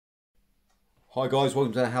Hi guys,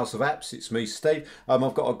 welcome to the House of Apps. It's me, Steve.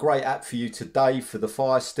 I've got a great app for you today for the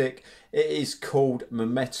Firestick. It is called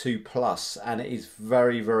Mometu Plus and it is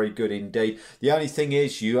very, very good indeed. The only thing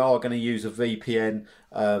is you are going to use a VPN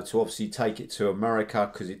to obviously take it to America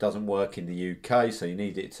because it doesn't work in the UK, so you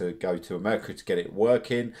need it to go to America to get it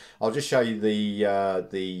working. I'll just show you the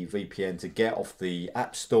VPN to get off the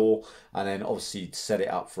App Store and then obviously set it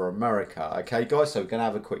up for America. Okay guys, so we're going to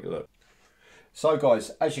have a quick look. So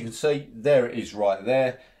guys, as you can see, there it is right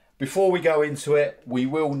there. Before we go into it, we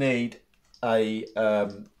will need a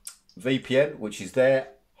VPN, which is there,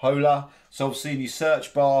 Hola. So obviously in your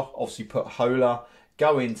search bar, obviously put Hola,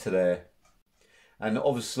 go into there. And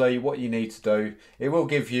obviously what you need to do, it will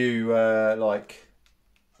give you like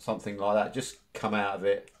something like that, just come out of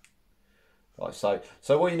it. Like so.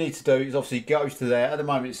 So what you need to do is obviously go to there. At the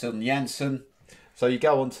moment it's on Janssen. So you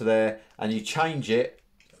go onto there and you change it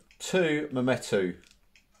to Mometu.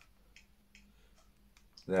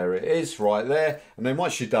 There it is right there, and then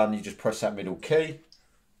once you're done you just press that middle key,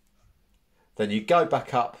 then you go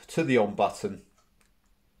back up to the on button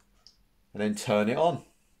and then turn it on.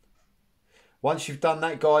 Once you've done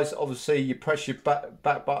that guys, obviously you press your back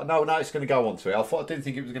button. No, it's going to go onto it. I didn't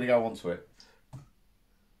think it was going to go onto it.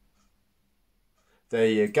 There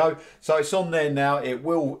you go. So it's on there now. It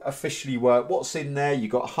will officially work. What's in there? You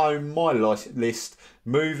got home, my list,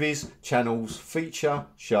 movies, channels, feature,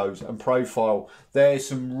 shows, and profile. There's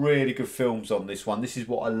some really good films on this one. This is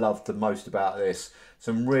what I love the most about this.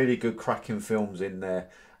 Some really good cracking films in there.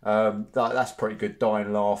 That's pretty good.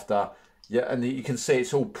 Dying Laughter. Yeah, and you can see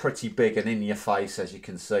it's all pretty big and in your face, as you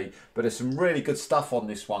can see. But there's some really good stuff on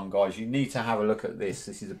this one, guys. You need to have a look at this.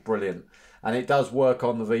 This is brilliant. And it does work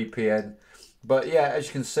on the VPN. But yeah, as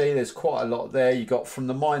you can see, there's quite a lot there. You got From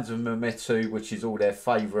the Minds of Mometu, which is all their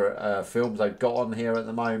favourite films they've got on here at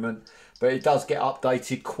the moment. But it does get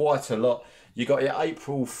updated quite a lot. You got your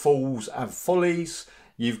April Fools and Follies.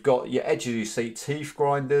 You've got your Edge of Your Seat Teeth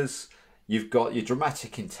Grinders. You've got your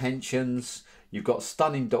Dramatic Intentions. You've got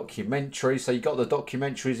Stunning Documentaries. So you've got the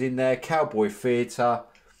documentaries in there. Cowboy Theatre.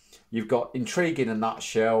 You've got Intrigue in a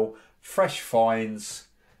Nutshell. Fresh Finds.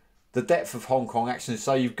 The Depth of Hong Kong Action.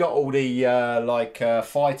 So you've got all the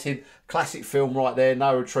fighting, classic film right there.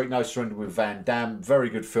 No Retreat, No Surrender with Van Damme. Very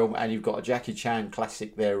good film. And you've got a Jackie Chan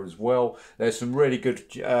classic there as well. There's some really good,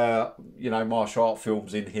 martial art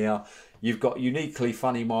films in here. You've got Uniquely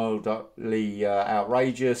Funny, Mildly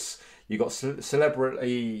Outrageous. You've got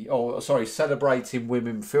Celebrating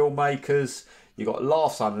Women Filmmakers. You've got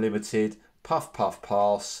Laughs Unlimited, Puff Puff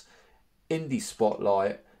Pass, Indie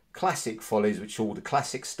Spotlight, Classic Follies, which are all the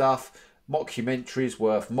classic stuff, mockumentaries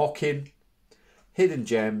worth mocking, hidden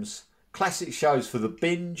gems, classic shows for the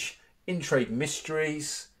binge, intrigue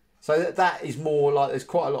mysteries. So that is more like, there's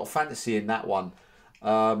quite a lot of fantasy in that one.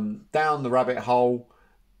 Down the Rabbit Hole,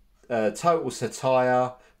 Total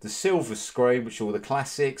Satire, The Silver Screen, which are all the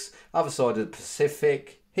classics, Other Side of the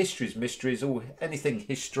Pacific, History's Mysteries, anything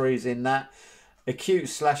history is in that. Acute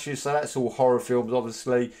Slashes, so that's all horror films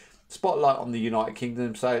obviously. Spotlight on the United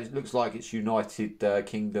Kingdom, so it looks like it's United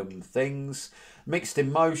Kingdom things. Mixed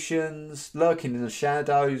Emotions, Lurking in the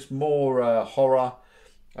Shadows, more horror,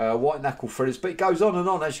 white knuckle thrillers. But it goes on and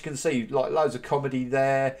on, as you can see, like loads of comedy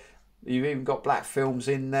there. You've even got black films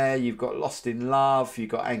in there. You've got Lost in Love.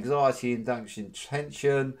 You've got Anxiety, Induction,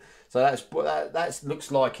 Tension. So that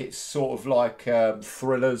looks like it's sort of like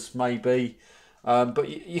thrillers maybe. But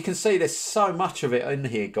you can see there's so much of it in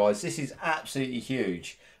here, guys. This is absolutely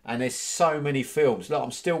huge. And there's so many films. Look, I'm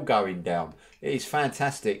still going down. It is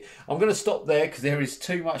fantastic. I'm going to stop there because there is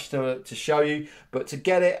too much to show you. But to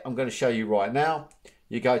get it, I'm going to show you right now.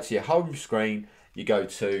 You go to your home screen. You go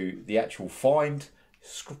to the actual find.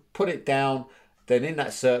 Put it down. Then in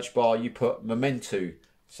that search bar, you put Mometu.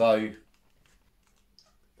 So,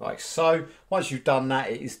 like so. Once you've done that,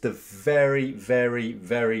 it is the very, very,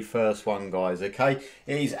 very first one, guys. Okay?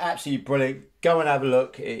 It is absolutely brilliant. Go and have a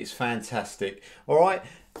look. It is fantastic. All right?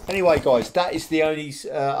 Anyway guys, that is the only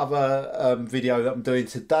other video that I'm doing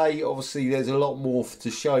today. Obviously there's a lot more to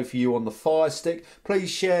show for you on the Firestick. Please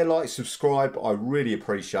share, like, subscribe. I really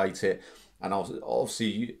appreciate it. And I'll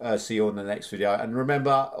obviously see you on the next video. And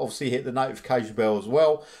remember, obviously hit the notification bell as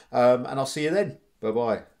well. And I'll see you then. Bye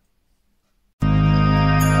bye.